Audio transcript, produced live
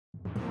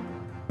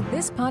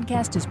This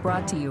podcast is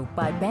brought to you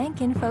by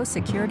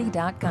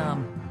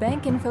BankInfoSecurity.com.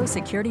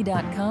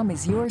 BankInfoSecurity.com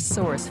is your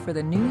source for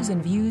the news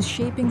and views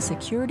shaping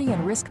security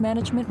and risk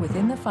management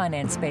within the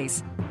finance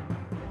space.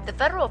 The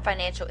Federal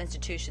Financial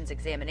Institutions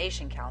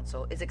Examination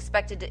Council is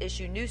expected to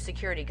issue new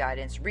security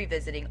guidance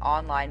revisiting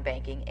online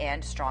banking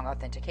and strong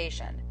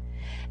authentication.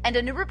 And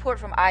a new report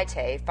from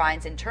ITAE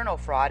finds internal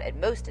fraud at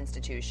most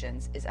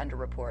institutions is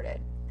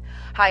underreported.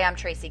 Hi, I'm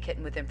Tracy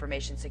Kitten with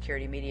Information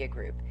Security Media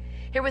Group,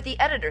 here with the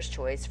editor's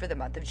choice for the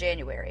month of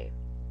January.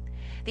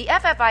 The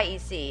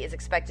FFIEC is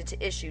expected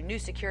to issue new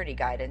security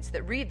guidance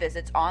that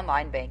revisits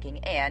online banking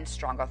and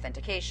strong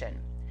authentication.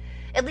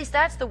 At least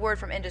that's the word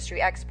from industry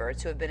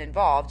experts who have been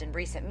involved in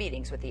recent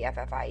meetings with the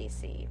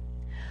FFIEC.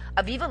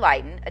 Aviva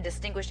Lighton, a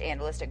distinguished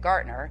analyst at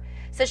Gartner,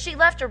 says she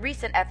left a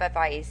recent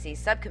FFIEC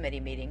subcommittee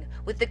meeting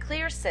with the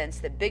clear sense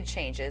that big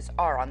changes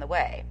are on the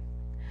way.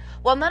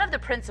 While none of the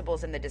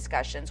principals in the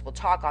discussions will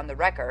talk on the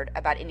record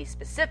about any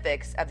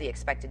specifics of the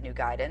expected new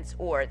guidance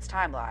or its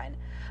timeline,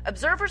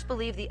 observers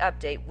believe the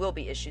update will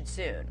be issued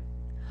soon.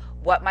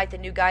 What might the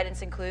new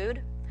guidance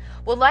include?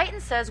 Well, Lighton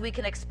says we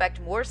can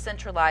expect more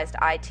centralized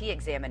IT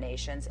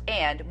examinations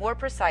and more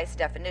precise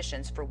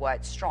definitions for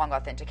what strong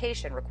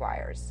authentication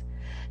requires.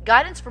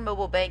 Guidance for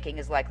mobile banking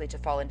is likely to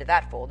fall into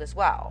that fold as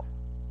well.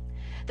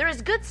 There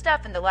is good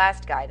stuff in the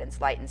last guidance,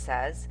 Lighton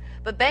says,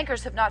 but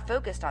bankers have not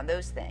focused on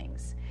those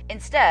things.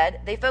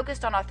 Instead, they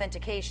focused on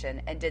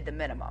authentication and did the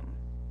minimum.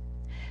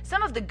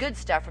 Some of the good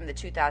stuff from the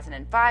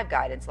 2005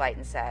 guidance,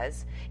 Lighton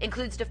says,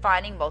 includes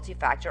defining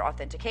multi-factor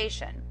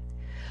authentication.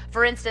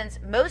 For instance,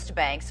 most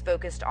banks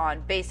focused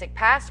on basic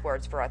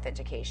passwords for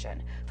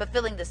authentication,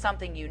 fulfilling the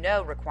something you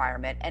know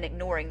requirement and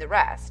ignoring the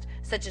rest,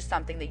 such as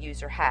something the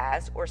user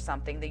has or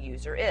something the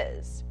user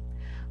is.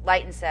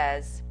 Lighton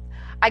says,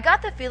 I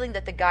got the feeling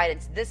that the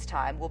guidance this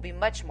time will be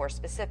much more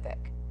specific,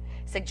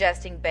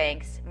 suggesting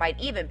banks might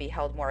even be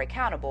held more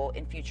accountable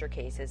in future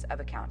cases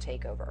of account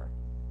takeover.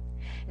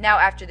 Now,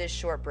 after this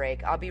short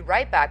break, I'll be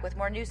right back with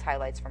more news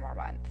highlights from our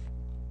month.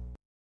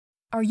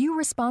 Are you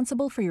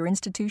responsible for your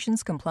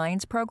institution's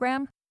compliance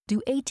program?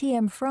 Do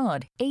ATM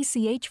fraud,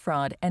 ACH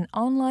fraud, and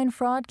online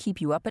fraud keep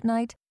you up at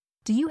night?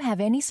 Do you have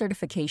any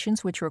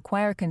certifications which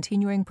require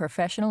continuing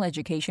professional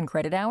education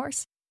credit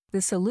hours?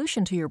 The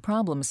solution to your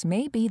problems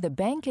may be the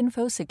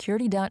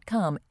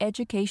BankInfoSecurity.com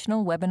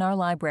educational webinar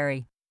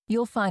library.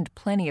 You'll find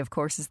plenty of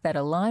courses that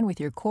align with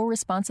your core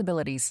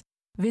responsibilities.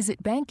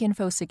 Visit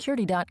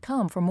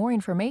BankInfoSecurity.com for more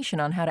information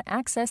on how to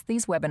access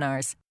these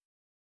webinars.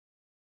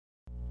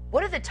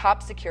 What are the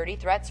top security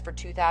threats for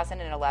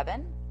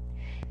 2011?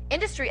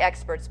 Industry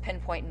experts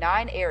pinpoint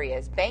 9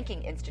 areas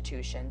banking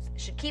institutions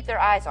should keep their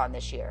eyes on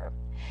this year,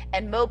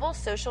 and mobile,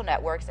 social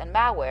networks, and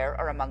malware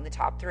are among the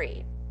top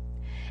 3.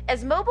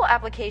 As mobile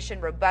application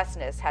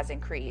robustness has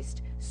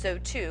increased, so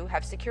too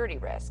have security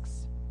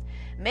risks.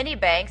 Many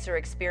banks are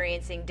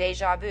experiencing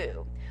déjà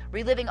vu,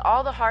 reliving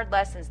all the hard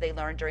lessons they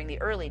learned during the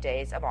early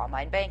days of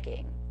online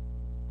banking.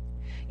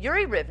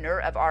 Yuri Rivner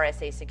of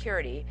RSA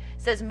Security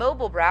says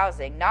mobile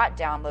browsing, not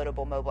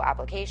downloadable mobile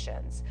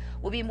applications,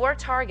 will be more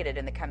targeted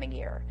in the coming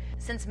year,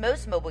 since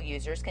most mobile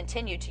users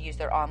continue to use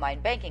their online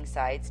banking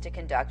sites to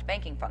conduct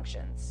banking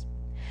functions.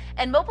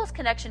 And mobile's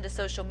connection to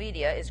social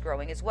media is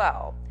growing as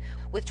well,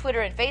 with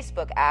Twitter and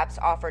Facebook apps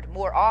offered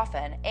more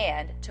often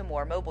and to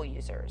more mobile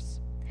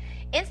users.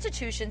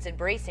 Institutions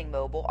embracing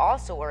mobile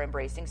also are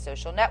embracing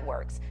social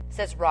networks,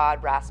 says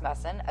Rod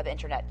Rasmussen of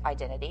Internet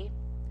Identity.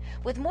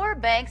 With more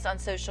banks on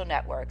social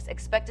networks,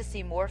 expect to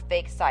see more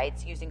fake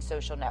sites using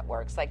social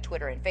networks like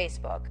Twitter and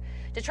Facebook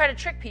to try to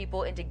trick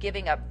people into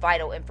giving up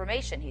vital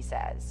information, he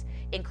says,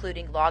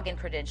 including login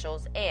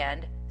credentials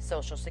and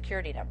social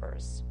security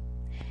numbers.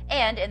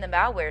 And in the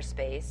malware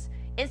space,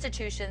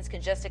 institutions can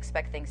just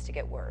expect things to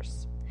get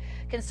worse.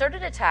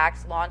 Concerted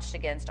attacks launched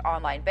against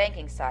online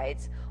banking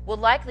sites will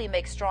likely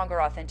make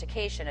stronger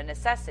authentication a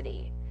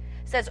necessity,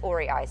 says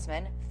Ori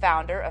Eisman,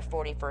 founder of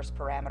 41st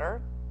Parameter.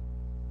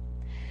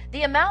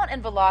 The amount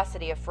and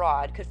velocity of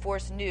fraud could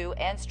force new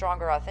and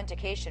stronger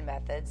authentication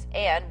methods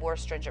and more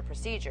stringent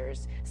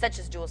procedures, such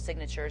as dual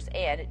signatures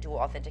and dual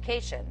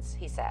authentications,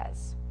 he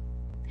says.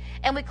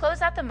 And we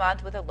close out the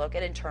month with a look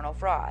at internal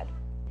fraud.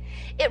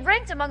 It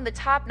ranked among the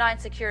top 9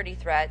 security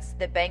threats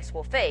that banks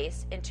will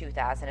face in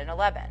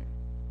 2011.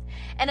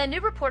 And a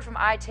new report from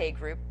ITAE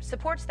Group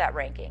supports that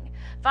ranking,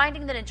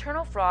 finding that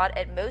internal fraud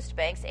at most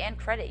banks and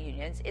credit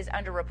unions is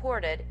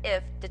underreported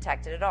if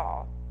detected at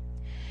all.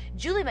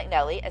 Julie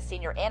McNelly, a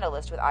senior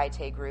analyst with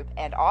ITAE Group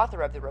and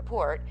author of the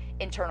report,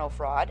 Internal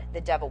Fraud,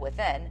 The Devil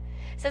Within,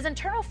 says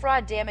internal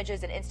fraud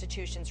damages an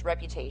institution's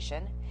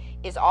reputation,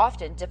 is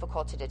often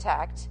difficult to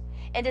detect,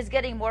 and is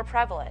getting more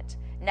prevalent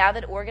now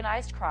that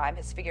organized crime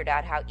has figured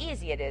out how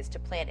easy it is to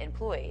plant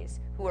employees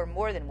who are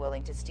more than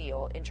willing to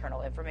steal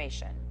internal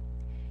information.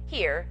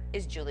 Here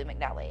is Julie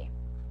McNelly.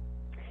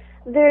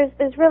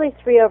 There's really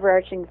 3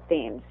 overarching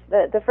themes.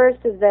 The first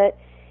is that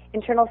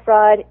internal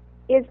fraud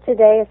is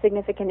today a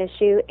significant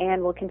issue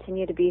and will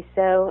continue to be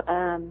so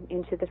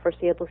into the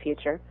foreseeable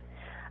future.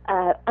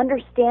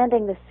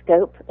 Understanding the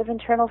scope of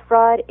internal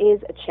fraud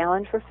is a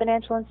challenge for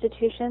financial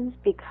institutions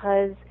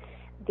because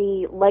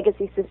the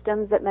legacy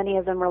systems that many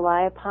of them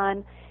rely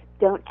upon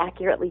don't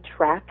accurately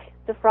track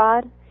the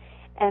fraud.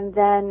 And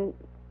then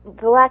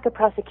the lack of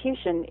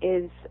prosecution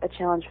is a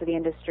challenge for the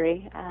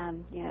industry.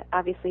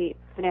 Obviously,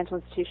 financial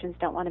institutions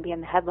don't want to be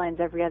in the headlines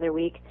every other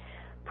week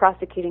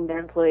prosecuting their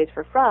employees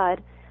for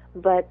fraud,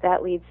 but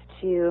that leads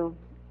to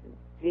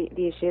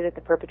the issue that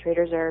the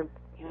perpetrators are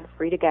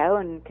free to go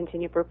and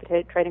continue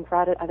perpetrating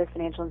fraud at other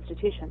financial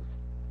institutions.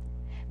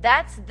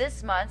 That's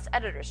this month's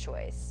Editor's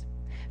Choice.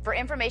 For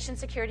Information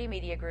Security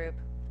Media Group,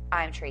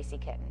 I'm Tracy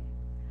Kitten.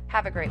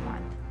 Have a great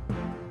month.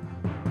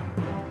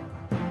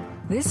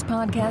 This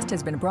podcast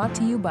has been brought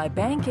to you by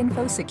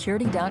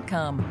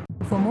BankInfoSecurity.com.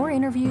 For more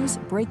interviews,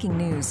 breaking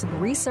news,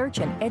 research,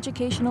 and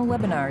educational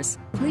webinars,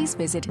 please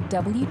visit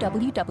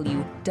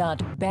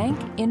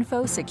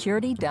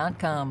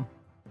www.bankinfosecurity.com.